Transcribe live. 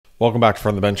Welcome back to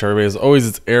From the Bench, everybody. As always,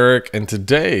 it's Eric, and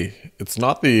today it's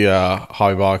not the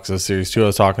hobby box of Series 2 I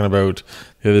was talking about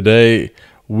the other day.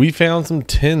 We found some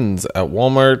tins at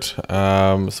Walmart,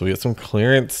 so we got some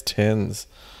clearance tins,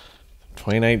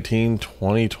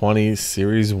 2019-2020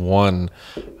 Series 1.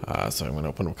 So I'm going to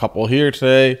open a couple here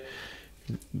today.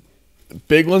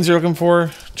 Big ones you're looking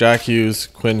for: Jack Hughes,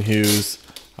 Quinn Hughes.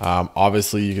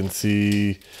 Obviously, you can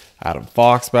see Adam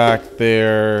Fox back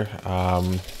there.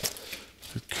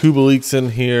 Kubaliks in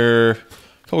here. A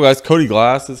couple guys. Cody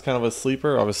Glass is kind of a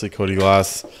sleeper. Obviously, Cody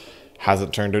Glass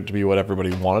hasn't turned out to be what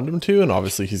everybody wanted him to, and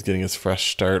obviously he's getting his fresh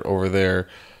start over there.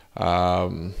 He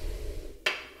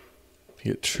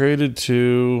got traded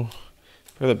to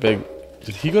for that big.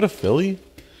 Did he go to Philly?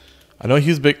 I know he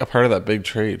was a part of that big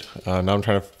trade. Now I'm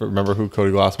trying to remember who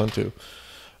Cody Glass went to.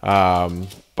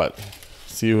 But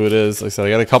see who it is. Like I said, I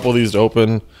got a couple of these to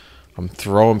open. I'm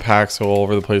throwing packs all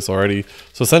over the place already.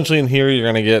 So essentially in here, you're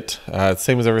going to get,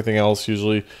 same as everything else,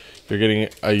 usually you're getting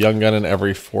a young gun in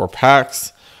every 4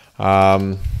 packs.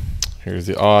 Here's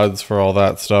the odds for all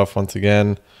that stuff once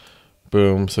again.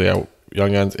 Boom. So yeah,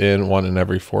 young guns in, 1 in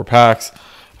every 4 packs.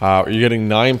 You're getting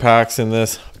 9 packs in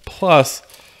this, plus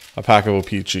a pack of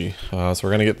O-Pee-Chee. So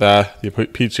we're going to get the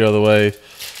O-Pee-Chee out of the way,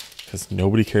 because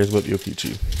nobody cares about the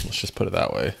O-Pee-Chee. Let's just put it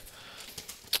that way.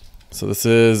 So this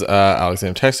is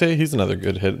Alexander Texier. He's another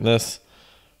good hit in this.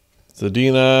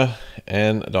 Zadina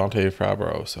and Dante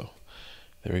Fabro. So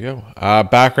there we go.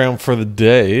 Background for the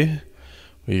day.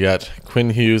 We got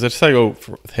Quinn Hughes. I decided to go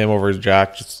for him over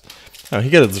Jack. Just he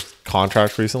got his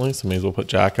contract recently, so may as well put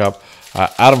Jack up.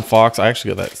 Adam Fox. I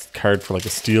actually got that card for like a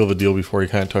steal of a deal before he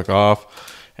kind of took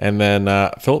off. And then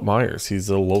Philip Myers. He's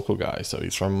a local guy, so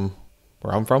he's from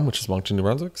where I'm from, which is Moncton, New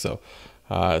Brunswick. So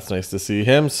it's nice to see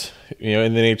him, you know,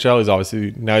 in the NHL. He's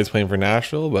obviously now he's playing for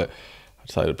Nashville, but I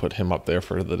decided to put him up there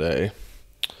for the day.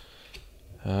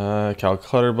 Cal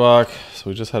Clutterbuck. So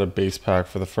we just had a base pack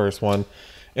for the first one.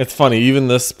 It's funny, even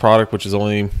this product, which is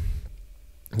only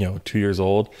 2 years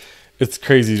old, it's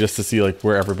crazy just to see like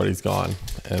where everybody's gone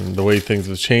and the way things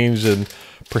have changed and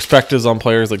perspectives on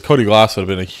players. Like Cody Glass would have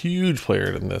been a huge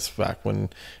player in this back when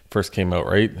it first came out,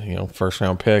 right? First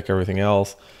round pick, everything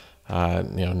else.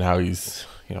 Now he's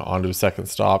on to his second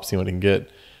stop, see what he can get.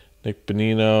 Nick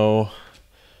Bonino,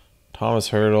 Thomas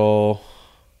Hurdle,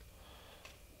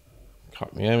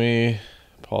 Miami,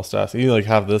 Paul Stas. You like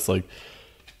have this like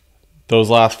those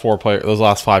last 5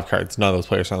 cards. None of those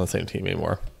players are on the same team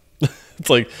anymore. It's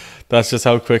like that's just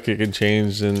how quick it can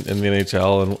change in the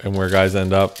NHL and where guys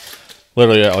end up.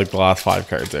 Literally, like the last 5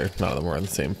 cards there, none of them were in the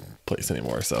same place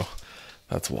anymore. So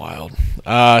that's wild.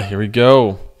 Here we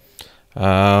go.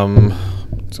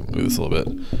 Let's move this a little bit.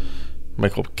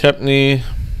 Michael Kepney,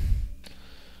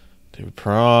 David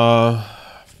Perron,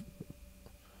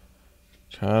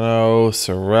 Chano,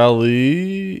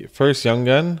 Sorelli. First young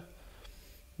gun.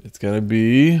 It's gonna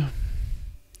be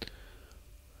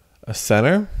a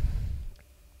center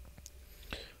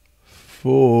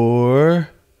for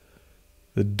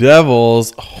the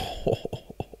Devils.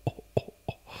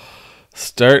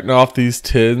 Starting off these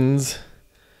tins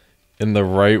in the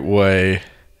right way.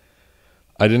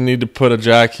 I didn't need to put a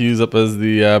Jack Hughes up as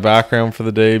the background for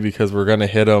the day because we're going to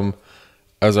hit him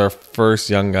as our first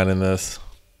young gun in this.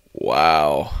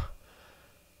 Wow.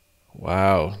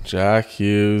 Wow. Jack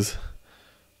Hughes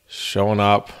showing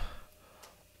up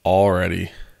already.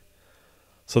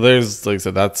 So there's, like I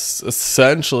said, that's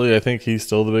essentially, I think he's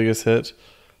still the biggest hit.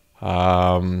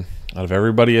 Out of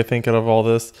everybody, I think, out of all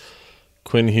this.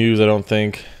 Quinn Hughes, I don't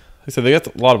think. Like I said, they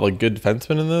got a lot of like good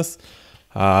defensemen in this.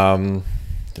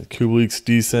 Kubalik's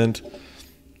decent.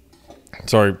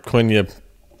 Sorry, Quinn,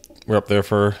 we're up there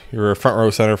for you're a front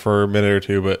row center for a minute or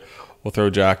two, but we'll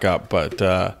throw Jack up. But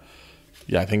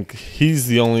yeah, I think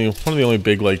he's one of the only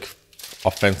big like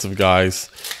offensive guys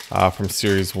from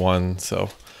Series 1.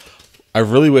 So I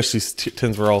really wish these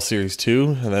tins were all Series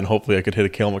 2, and then hopefully I could hit a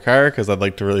Cale Makar because I'd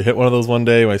like to really hit one of those one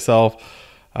day myself.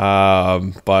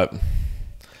 But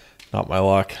not my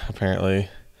luck, apparently.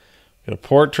 Got a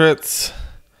portraits.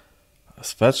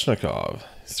 Svechnikov.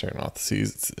 He's starting off the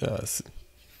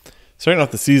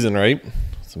season, right?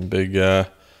 Some big,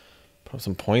 put up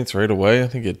some points right away. I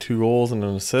think he had 2 goals and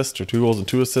an assist, or 2 goals and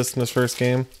 2 assists in his first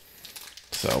game.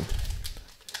 So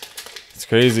it's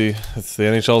crazy. It's the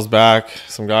NHL's back.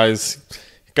 Some guys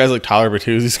like Tyler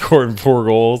Bertuzzi scored 4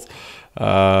 goals,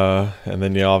 and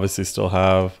then you obviously still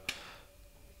have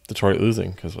Detroit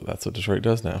losing because that's what Detroit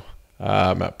does now.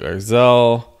 Matt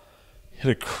Barzell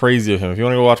hit a crazy of him. If you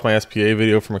want to go watch my SPA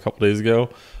video from a couple days ago,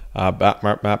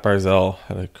 Matt Barzell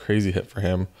had a crazy hit for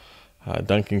him.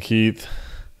 Duncan Keith.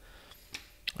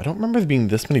 I don't remember there being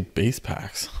this many base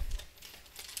packs.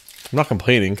 I'm not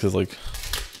complaining because like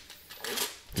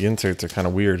the inserts are kind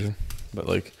of weird, but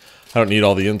like I don't need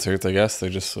all the inserts. I guess they're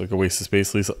just like a waste of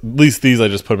space. At least these I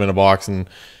just put them in a box and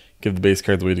give the base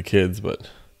cards away to kids. But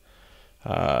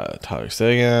Tyler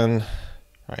Seguin,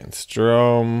 Ryan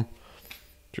Strome,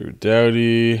 Drew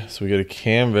Doughty. So we get a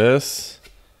canvas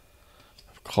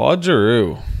of Claude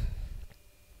Giroux.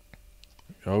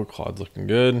 Oh, Claude's looking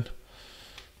good.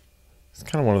 He's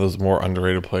kind of one of those more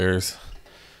underrated players.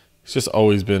 He's just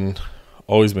always been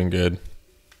good,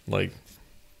 like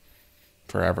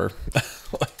forever.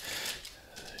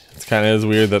 It's kind of is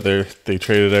weird that they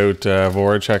traded out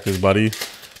Voracek, his buddy,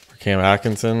 for Cam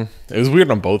Atkinson. It was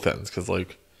weird on both ends because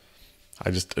like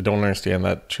I don't understand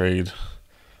that trade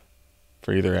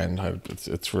for either end.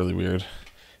 It's really weird.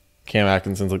 Cam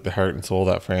Atkinson's like the heart and soul of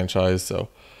that franchise. So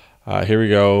here we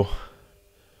go.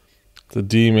 The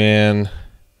D-man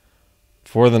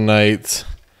for the Knights,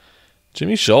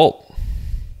 Jimmy Schultz.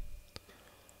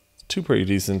 Two pretty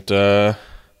decent young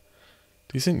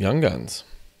guns.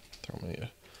 Throw me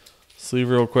a sleeve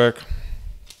real quick.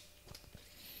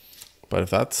 But if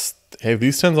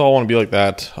these 10s all want to be like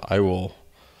that, I will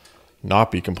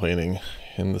not be complaining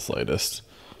in the slightest.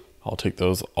 I'll take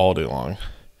those all day long.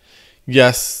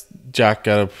 Yes, Jack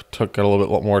took a little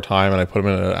bit more time, and I put him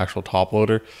in an actual top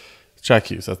loader. Jack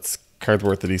Hughes, that's card's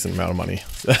worth a decent amount of money.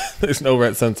 There's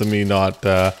no sense of me not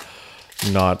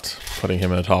putting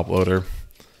him in a top loader.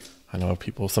 I know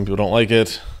some people don't like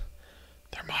it.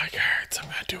 They're my cards. I'm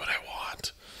gonna do what I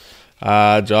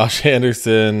want. Josh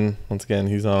Anderson, once again,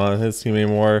 he's not on his team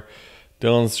anymore.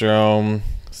 Dylan Strome,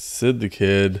 Sid the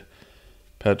Kid,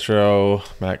 Petro,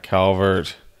 Matt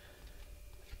Calvert,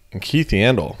 and Keith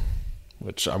Yandel,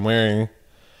 which I'm wearing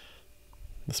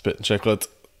the Spit and Chicklets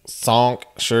Sonk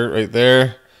shirt right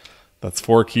there. That's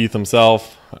for Keith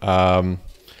himself,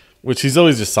 which he's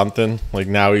always just something. Like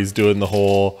now he's doing the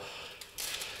whole,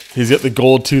 he's got the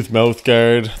gold tooth mouth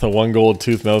guard, the one gold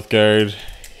tooth mouth guard.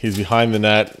 He's behind the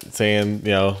net saying,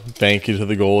 thank you to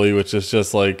the goalie, which is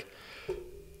just like,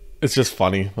 it's just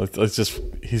funny.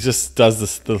 He just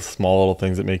does the small little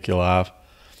things that make you laugh.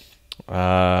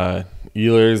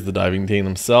 Ehlers, the diving Dane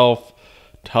himself,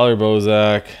 Tyler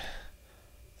Bozak,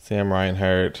 Sam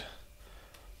Reinhart.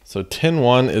 So tin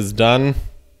 1 is done.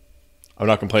 I'm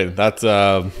not complaining. That's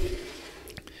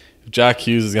Jack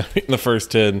Hughes is gonna be in the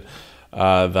first tin.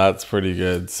 That's pretty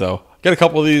good. So get a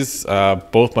couple of these.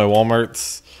 Both my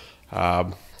Walmarts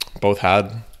both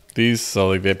had these, so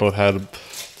like they both had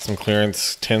some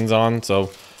clearance tins on.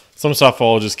 So some stuff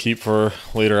I'll just keep for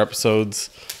later episodes.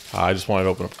 I just wanted to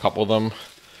open up a couple of them.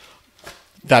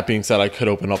 That being said, I could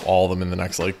open up all of them in the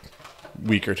next like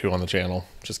week or two on the channel.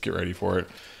 Just get ready for it.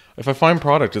 If I find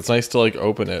product, it's nice to like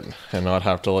open it and not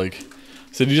have to like.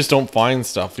 So you just don't find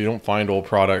stuff. You don't find old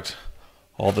product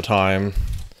all the time.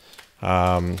 Like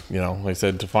I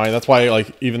said, to find. That's why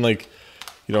like even like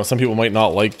some people might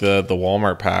not like the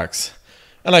Walmart packs,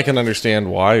 and I can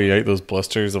understand why. Right? Those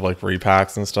blisters of like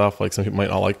repacks and stuff. Like some people might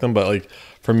not like them, but like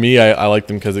for me, I like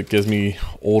them because it gives me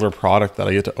older product that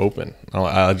I get to open.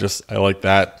 I like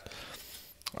that.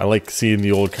 I like seeing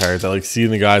the old cards. I like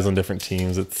seeing the guys on different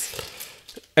teams. It's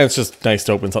just nice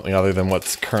to open something other than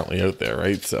what's currently out there,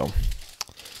 right? So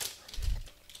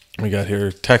we got here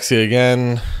Texia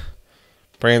again,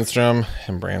 Brandstrom,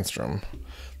 and Brandstrom.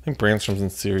 I think Brandstrom's in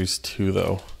Series 2,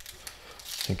 though.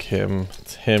 I think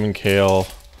it's him and Kale.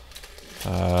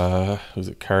 Who's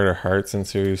it? Carter Hart's in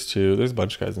Series 2. There's a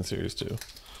bunch of guys in Series 2.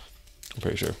 I'm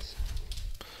pretty sure.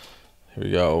 Here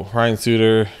we go. Ryan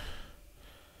Suter.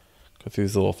 Go through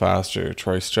these a little faster.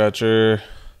 Troy Stretcher.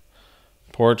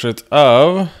 Portraits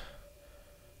of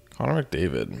Connor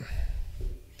McDavid.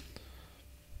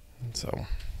 So,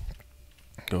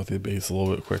 go through the base a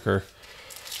little bit quicker.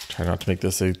 Try not to make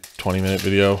this a 20-minute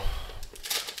video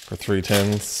for 3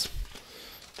 tins.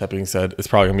 That being said, it's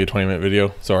probably going to be a 20-minute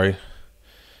video. Sorry.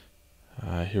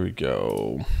 Here we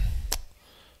go.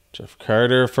 Jeff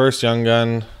Carter, first young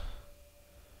gun.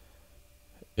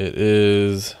 It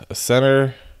is a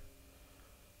center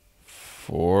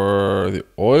for the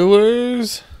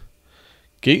Oilers,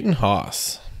 Gaten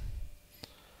Haas.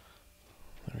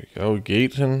 There we go,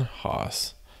 Gaten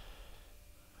Haas.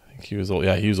 I think he was old.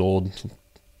 Yeah, he was old. It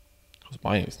was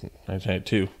mine,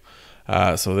 1992.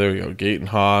 So there we go, Gaten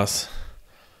Haas.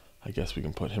 I guess we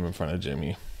can put him in front of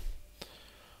Jimmy.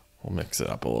 We'll mix it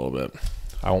up a little bit.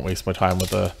 I won't waste my time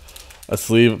with a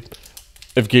sleeve.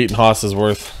 If Gaten Haas is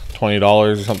worth $20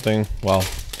 or something, well,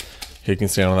 he can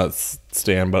stand on that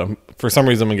stand, but for some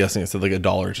reason I'm guessing it said like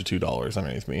 $1 to $2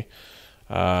 underneath me.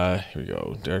 Here we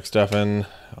go. Derek Steffen,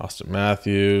 Austin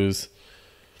Matthews,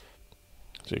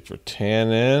 Jake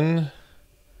Virtanen,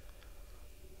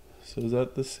 So is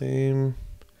that the same?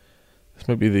 This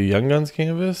might be the Young Guns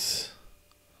canvas.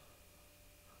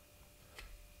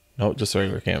 No, just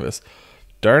regular canvas.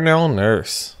 Darnell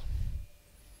Nurse.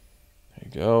 There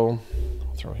you go.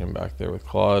 I'll throw him back there with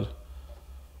Claude.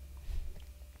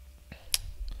 I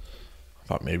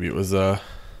thought maybe it was a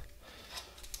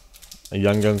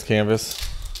Young Guns canvas.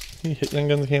 Can you hit Young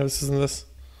Guns canvases in this?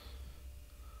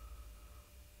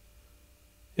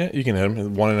 Yeah, you can hit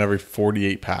them. One in every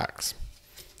 48 packs.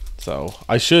 So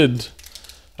I should,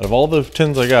 out of all the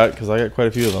tins I got, because I got quite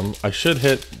a few of them, I should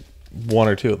hit one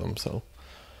or two of them. So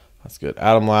that's good.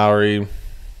 Adam Lowry.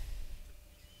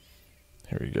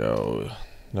 Here we go.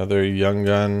 Another Young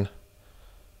Gun.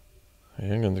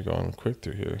 Young Guns are going quick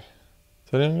through here.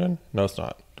 Is that a Young Gun? No, it's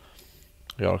not.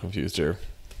 I got all confused here.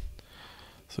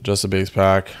 So just a base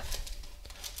pack.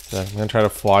 So I'm going to try to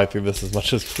fly through this as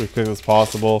much as quickly as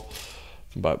possible.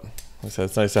 But like I said,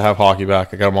 it's nice to have hockey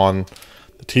back. I got them on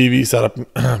the TV set up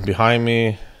behind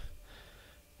me.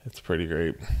 It's pretty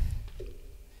great.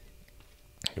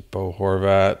 Bo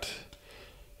Horvat,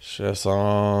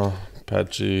 Chasson,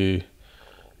 Pesci,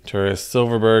 Turris,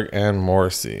 Silverberg, and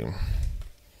Morrissey.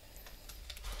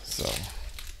 So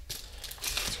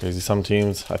it's crazy. Some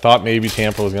teams, I thought maybe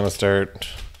Tampa was going to start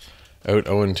out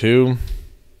 0-2.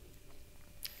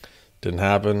 Didn't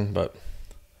happen, but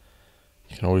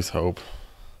you can always hope.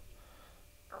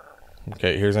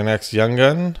 Okay, here's our next Young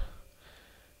Gun.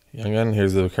 Young Gun,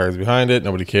 here's the cards behind it.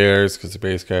 Nobody cares because they're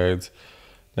base cards.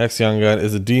 Next Young Gun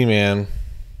is a D-Man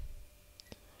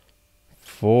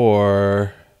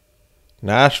for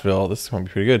Nashville. This is going to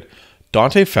be pretty good.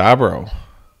 Dante Fabro.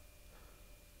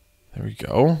 There we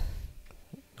go.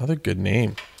 Another good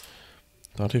name.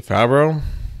 Dante Fabro.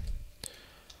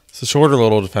 It's a shorter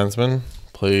little defenseman.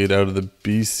 Played out of the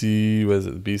BC, what is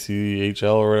it,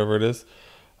 BCHL or whatever it is.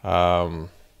 So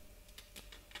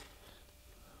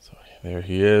there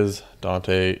he is,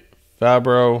 Dante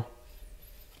Fabro.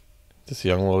 This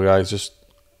young little guy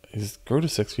he's grew to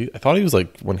 6 feet. I thought he was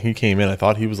like, when he came in, I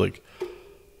thought he was like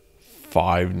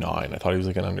 5'9". I thought he was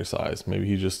like an undersized. Maybe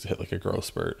he just hit like a growth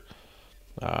spurt.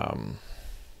 But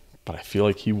I feel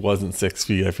like he wasn't 6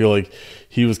 feet. I feel like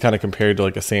he was kind of compared to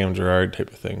like a Sam Girard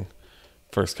type of thing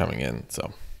first coming in.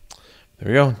 So there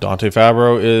we go. Dante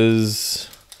Fabro is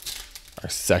our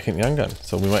second Young Gun.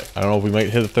 So I don't know if we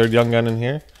might hit a third Young Gun in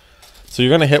here. So you're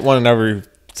going to hit one in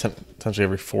essentially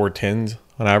every 4 tins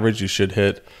on average. You should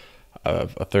hit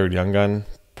a third Young Gun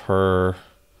per,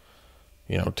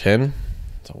 tin.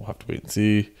 So we'll have to wait and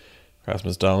see.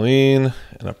 Rasmus Dahlin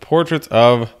and a portrait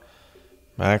of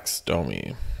Max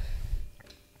Domi.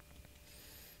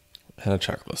 And a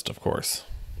checklist, of course,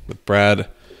 with Brad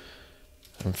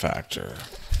and Factor.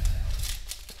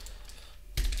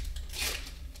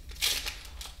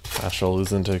 Nashville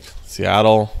losing to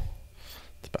Seattle.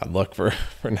 It's bad luck for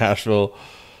Nashville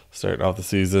starting off the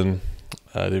season.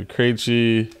 David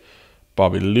Krejci,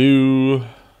 Bobby Lou,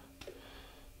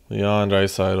 Leon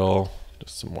Draisaitl,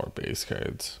 just some more base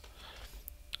cards.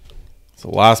 So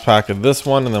last pack of this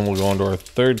one, and then we'll go into our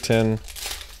third tin.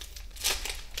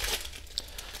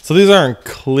 So these are in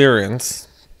clearance,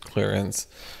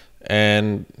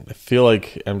 and I feel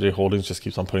like MJ Holdings just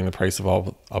keeps on putting the price of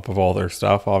all their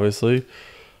stuff. Obviously,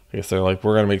 I guess they're like,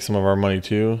 we're gonna make some of our money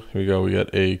too. Here we go. We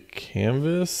got a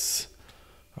canvas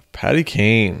of Patty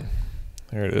Kane.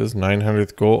 There it is,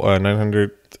 900th goal,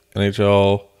 900th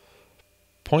NHL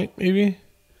point, maybe.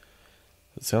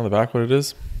 Does it say on the back what it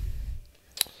is?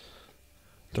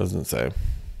 Doesn't say. I'm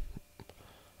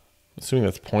assuming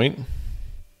that's point.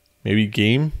 Maybe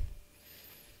game.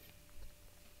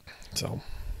 So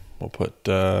we'll put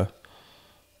Patty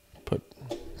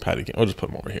Kane. We'll just put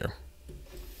him over here.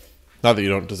 Not that you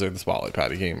don't deserve the spotlight,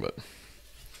 Patty Kane, but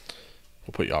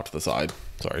we'll put you off to the side.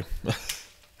 Sorry.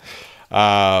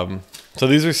 So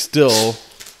these are still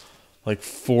like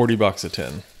 $40 a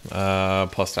tin,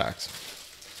 plus tax.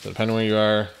 So depending where you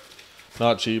are,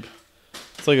 not cheap.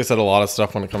 It's like I said, a lot of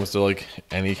stuff when it comes to like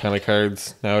any kind of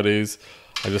cards nowadays.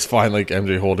 I just find like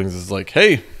MJ Holdings is like,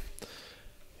 hey,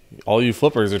 all you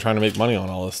flippers are trying to make money on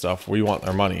all this stuff. We want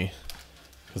our money.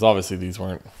 Because obviously these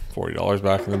weren't $40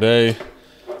 back in the day.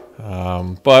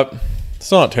 But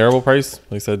it's not a terrible price.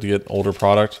 Like I said, to get older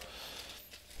product,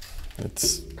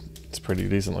 it's pretty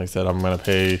decent. Like I said, I'm going to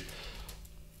pay,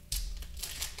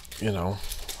 a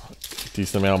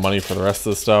decent amount of money for the rest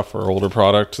of the stuff or older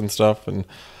product and stuff. And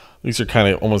these are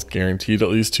kind of almost guaranteed at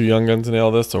least 2 Young Guns to nail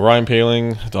this. So Ryan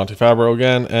Poehling, Dante Fabro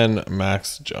again, and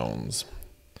Max Jones.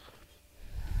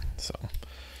 So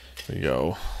here we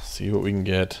go. See what we can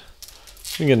get.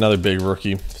 We can get another big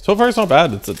rookie. So far, it's not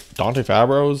bad. It's a Dante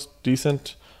Fabro's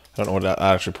decent. I Don't know what that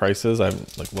actual price is. I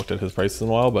haven't like looked at his prices in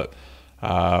a while, but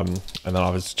and then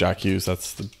obviously Jack Hughes,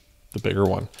 that's the bigger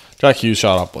one. Jack Hughes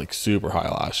shot up like super high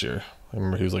last year. I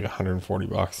remember he was like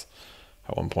 $140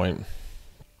 at one point.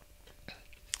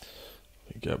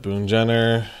 We got Boone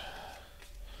Jenner.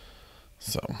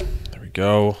 So there we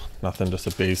go. Nothing, just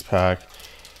a base pack.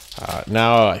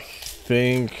 Now I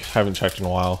think, haven't checked in a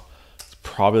while, it's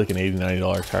probably like an $80,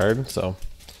 $90 card. So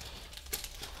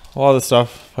a lot of this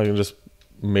stuff, I can just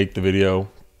make the video,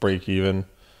 break even.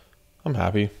 I'm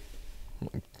happy.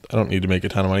 I don't need to make a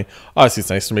ton of money. Obviously,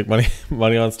 it's nice to make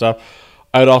money on stuff.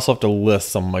 I'd also have to list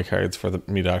some of my cards for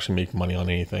me to actually make money on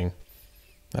anything.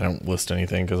 I don't list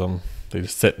anything because they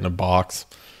just sit in a box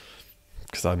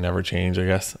because I'd never change, I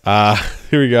guess.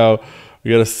 Here we go.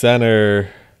 We got a center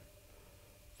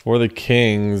for the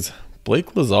Kings,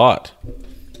 Blake Lizotte.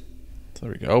 So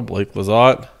there we go, Blake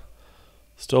Lizotte.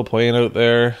 Still playing out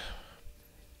there.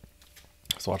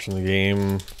 I was watching the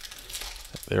game.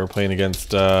 They were playing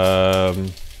against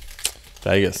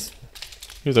Vegas.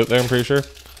 He was out there, I'm pretty sure.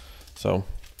 So,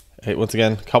 hey, once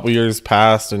again, a couple years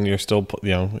passed and you're still,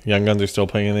 young guns are still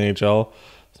playing in the NHL.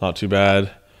 It's not too bad.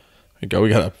 There we go. We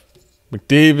got a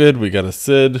McDavid. We got a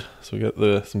Sid. So we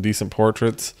got some decent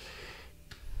portraits.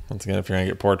 Once again, if you're going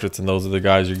to get portraits and those are the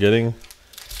guys you're getting,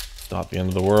 it's not the end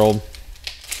of the world.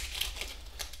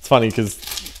 It's funny because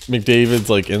McDavid's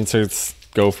like inserts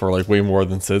go for like way more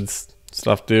than Sid's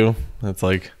stuff do. It's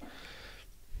like,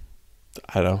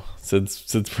 I don't know.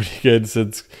 Sid's pretty good.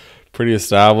 Sid's pretty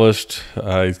established.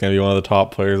 He's gonna be one of the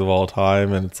top players of all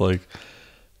time, and it's like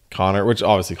Connor, which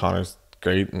obviously Connor's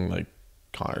great, and like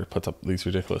Connor puts up these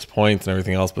ridiculous points and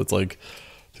everything else. But it's like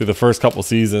through the first couple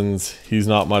seasons, he's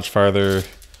not much farther.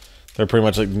 They're pretty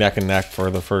much like neck and neck for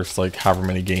the first like however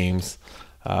many games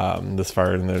this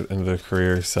far into their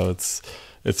career. So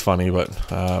it's funny, but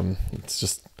it's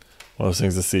just one of those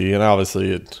things to see. And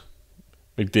obviously,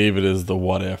 McDavid is the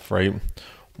what if, right?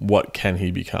 What can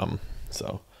he become?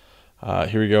 So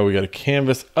here we go. We got a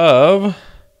canvas of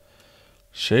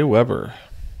Shea Weber.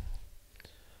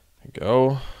 There we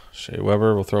go. Shea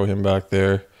Weber. We'll throw him back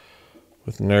there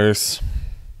with Nurse.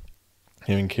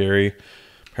 Him and Carey.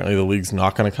 Apparently the league's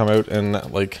not going to come out and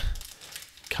like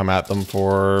come at them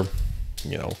for,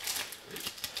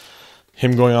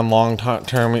 him going on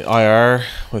long-term IR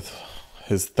with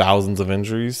his thousands of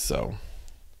injuries. So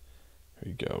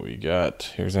here we go.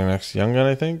 Here's our next young gun,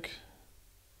 I think.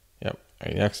 Yep.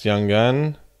 Our next young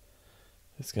gun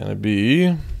is going to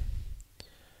be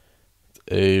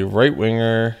a right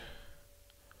winger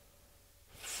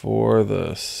for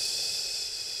the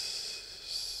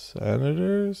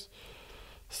Senators.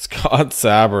 Scott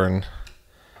Sabourin.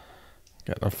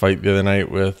 Got in a fight the other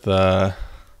night with so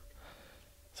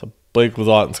Blake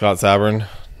Lizotte and Scott Sabourin.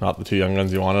 Not the two young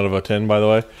guns you want out of a tin, by the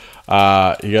way.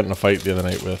 He got in a fight the other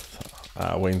night with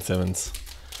Wayne Simmons.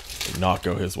 Did not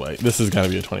go his way. This is going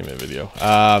to be a 20-minute video.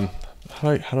 How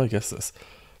do I guess this?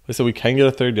 So we can get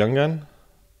a third young gun.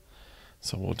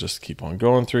 So we'll just keep on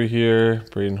going through here.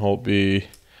 Braden Holtby,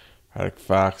 Radek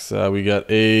Faksa. We got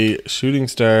a Shooting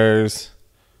Stars.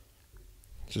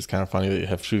 It's just kind of funny that you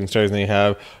have Shooting Stars and then you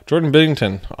have Jordan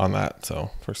Binnington on that.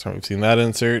 So first time we've seen that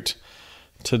insert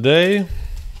today.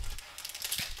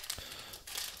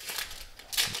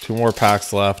 2 more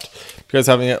packs left. If you guys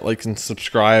haven't yet, like and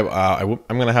subscribe. I'm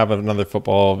going to have another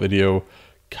football video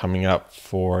coming up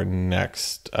for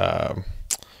next,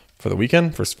 for the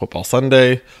weekend, for Football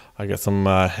Sunday. I got some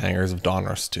hangers of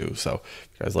Donruss too. So if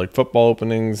you guys like football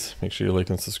openings, make sure you like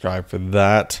and subscribe for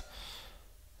that.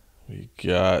 We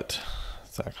got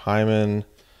Zach Hyman.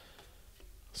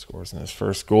 Scores in his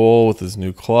first goal with his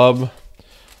new club.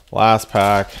 Last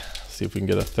pack. See if we can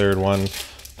get a third one.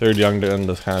 Third young gun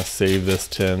to kind of save this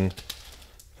tin.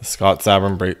 The Scott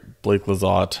Sabourin, Blake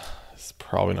Lizotte is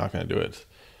probably not going to do it.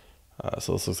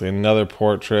 So this looks like another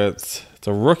portrait. It's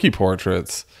a rookie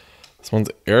portrait. This one's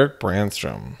Eric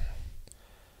Brandstrom.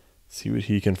 See what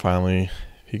he can finally,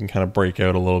 he can kind of break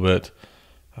out a little bit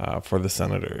for the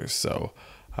Senators. So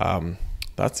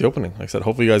that's the opening. Like I said,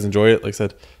 hopefully you guys enjoy it. Like I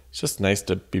said, it's just nice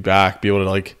to be back, be able to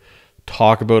like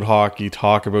talk about hockey,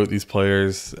 talk about these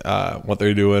players, what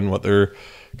they're doing, what they're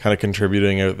kind of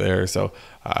contributing out there. So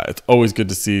it's always good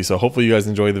to see. So hopefully you guys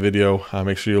enjoy the video.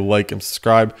 Make sure you like and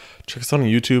subscribe. Check us out on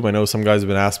YouTube. I know some guys have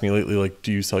been asking me lately, like,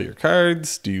 do you sell your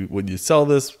cards? Would you sell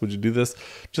this? Would you do this?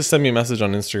 Just send me a message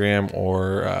on Instagram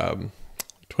or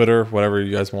Twitter, whatever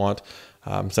you guys want.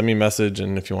 Send me a message,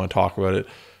 and if you want to talk about it,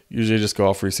 usually just go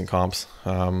off recent comps.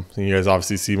 You guys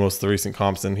obviously see most of the recent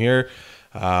comps in here.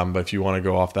 But if you want to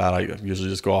go off that, I usually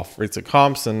just go off recent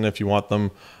comps, and if you want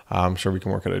them, I'm sure we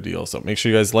can work out a deal. So make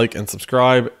sure you guys like and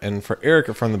subscribe. And for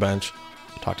Eric from the bench,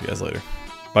 talk to you guys later.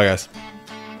 Bye, guys.